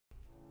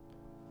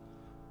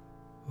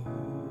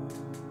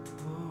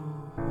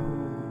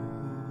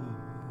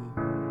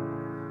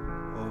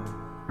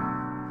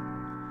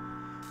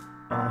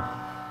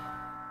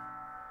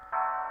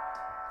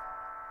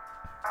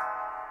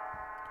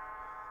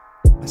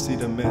see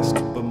the mist,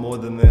 but more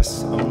than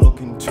this, I'm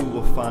looking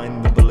to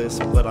find the bliss.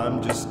 But I'm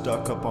just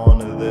stuck up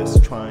onto this,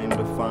 trying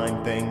to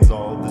find things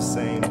all the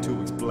same,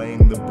 to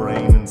explain the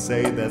brain and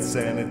say that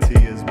sanity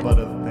is but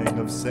a thing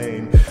of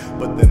sane.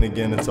 But then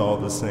again, it's all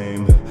the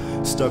same.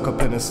 Stuck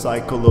up in a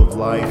cycle of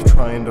life,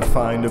 trying to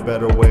find a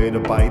better way to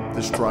bite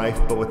the strife,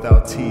 but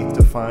without teeth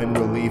to find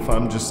relief.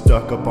 I'm just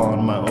stuck up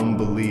on my own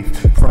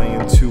belief,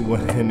 praying to a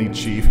henny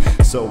chief.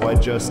 So I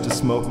just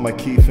smoke my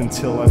keef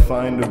until I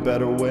find a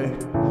better way.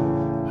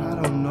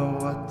 I don't know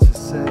what to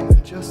say,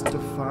 just to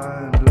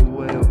find a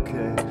way,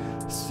 okay.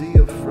 See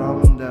it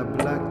from that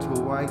black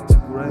to white to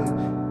gray,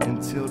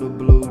 until the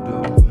blue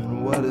do.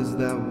 And what is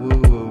that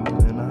woo-woo?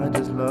 And I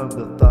just love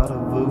the thought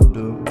of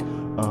voodoo.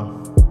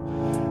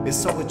 It's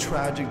so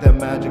tragic that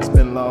magic's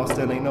been lost,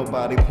 and ain't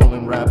nobody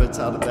pulling rabbits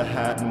out of the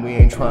hat, and we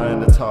ain't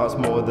trying to toss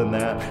more than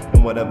that.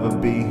 And whatever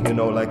be, you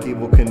know, like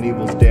Evel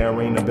Knievel's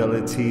daring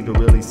ability to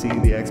really see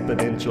the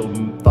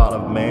exponential thought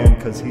of man,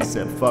 cause he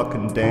said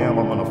fucking damn,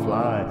 I'm gonna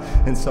fly.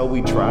 And so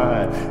we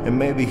tried, and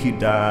maybe he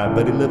died,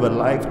 but he lived a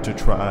life to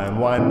try. And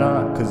why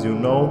not? Cause you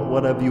know,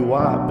 whatever you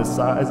are,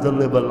 besides to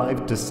live a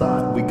life to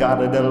sight, we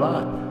got it a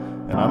lot.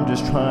 And I'm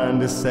just trying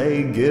to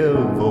say, give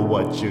her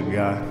what you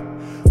got.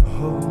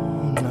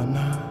 Oh, na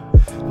na.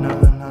 Na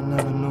na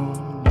na no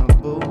na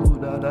boo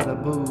da da da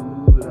boo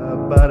da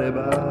ba da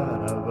ba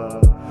da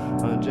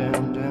ba.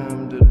 Jam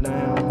jam da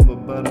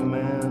damn, but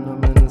man,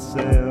 I'm in the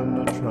sand,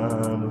 I'm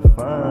trying to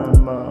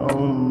find my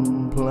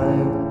own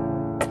plan.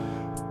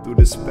 Through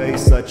the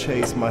space I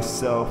chase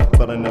myself,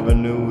 but I never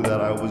knew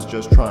that I was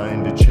just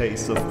trying to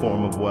chase a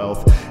form of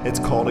wealth. It's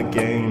called a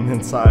game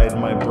inside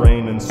my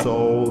brain and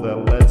soul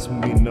that lets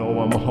me know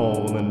I'm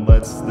whole and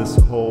lets this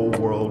whole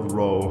world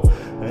roll.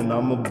 And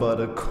I'm a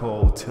butter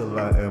cold till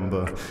I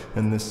ember,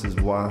 and this is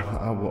why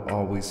I will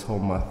always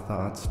hold my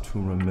thoughts to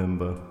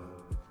remember.